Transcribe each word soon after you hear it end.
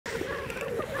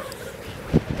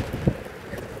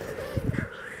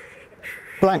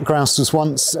Black grouse was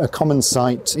once a common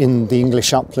sight in the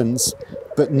English uplands,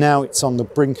 but now it's on the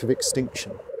brink of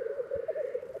extinction.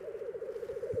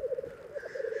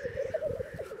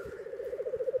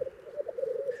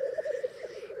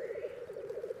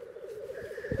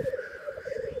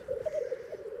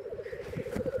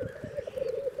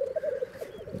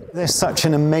 They're such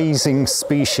an amazing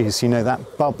species, you know,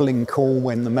 that bubbling call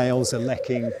when the males are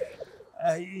lekking.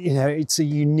 You know, it's a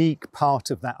unique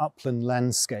part of that upland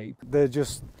landscape. They're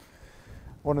just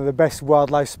one of the best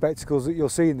wildlife spectacles that you'll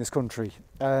see in this country,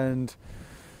 and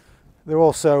they're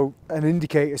also an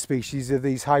indicator species of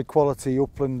these high quality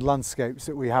upland landscapes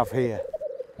that we have here.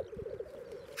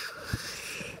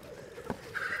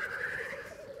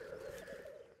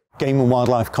 Game and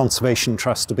Wildlife Conservation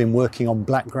Trust have been working on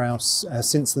black grouse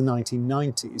since the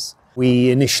 1990s. We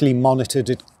initially monitored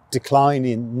a decline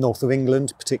in north of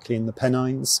England, particularly in the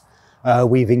Pennines.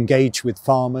 We've engaged with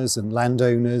farmers and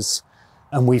landowners,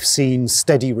 and we've seen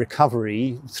steady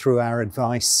recovery through our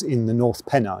advice in the North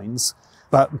Pennines.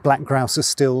 But black grouse are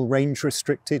still range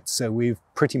restricted, so we've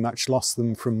pretty much lost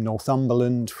them from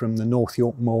Northumberland, from the North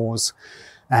York Moors,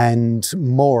 and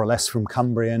more or less from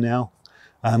Cumbria now.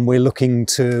 We're looking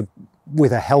to,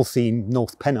 with a healthy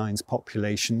North Pennines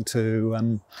population,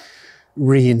 to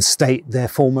reinstate their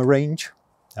former range.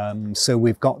 So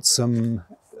we've got some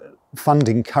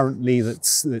funding currently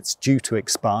that's due to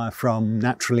expire from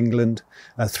Natural England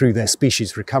through their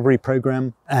species recovery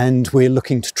programme, and we're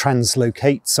looking to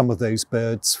translocate some of those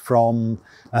birds from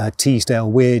Teesdale,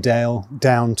 Weardale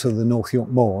down to the North York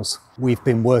Moors. We've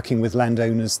been working with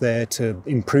landowners there to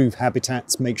improve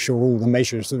habitats, make sure all the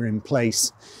measures are in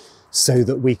place so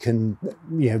that we can,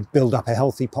 you know, build up a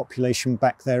healthy population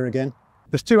back there again.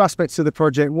 There's two aspects to the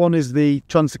project. One is the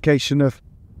translocation of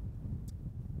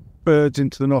birds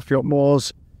into the North York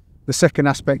Moors. The second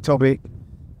aspect of it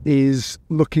is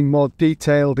looking more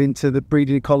detailed into the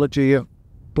breeding ecology of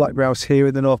black grouse here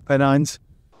in the North Pennines.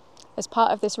 As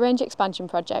part of this range expansion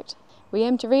project, we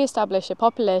aim to re-establish a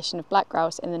population of black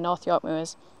grouse in the North York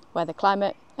Moors, where the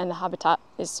climate and the habitat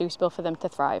is suitable for them to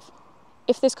thrive.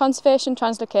 If this conservation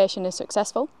translocation is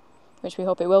successful, which we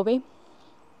hope it will be,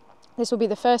 this will be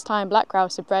the first time black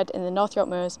grouse are bred in the North York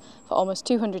Moors for almost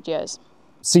 200 years.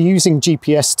 So using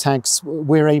GPS tags,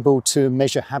 we're able to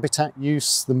measure habitat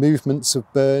use, the movements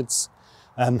of birds,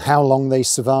 how long they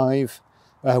survive,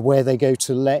 where they go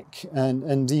to lek,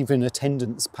 and even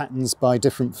attendance patterns by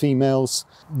different females,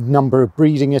 number of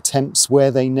breeding attempts, where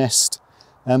they nest.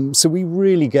 So we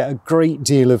really get a great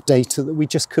deal of data that we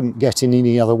just couldn't get in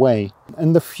any other way.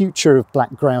 And the future of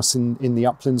black grouse in the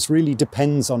uplands really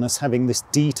depends on us having this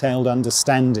detailed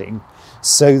understanding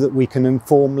so that we can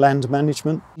inform land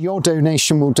management. Your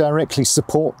donation will directly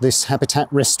support this habitat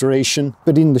restoration,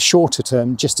 but in the shorter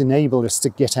term, just enable us to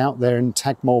get out there and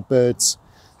tag more birds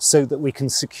so that we can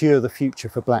secure the future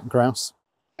for black grouse.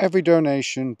 Every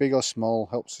donation, big or small,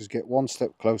 helps us get one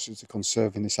step closer to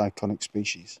conserving this iconic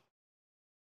species.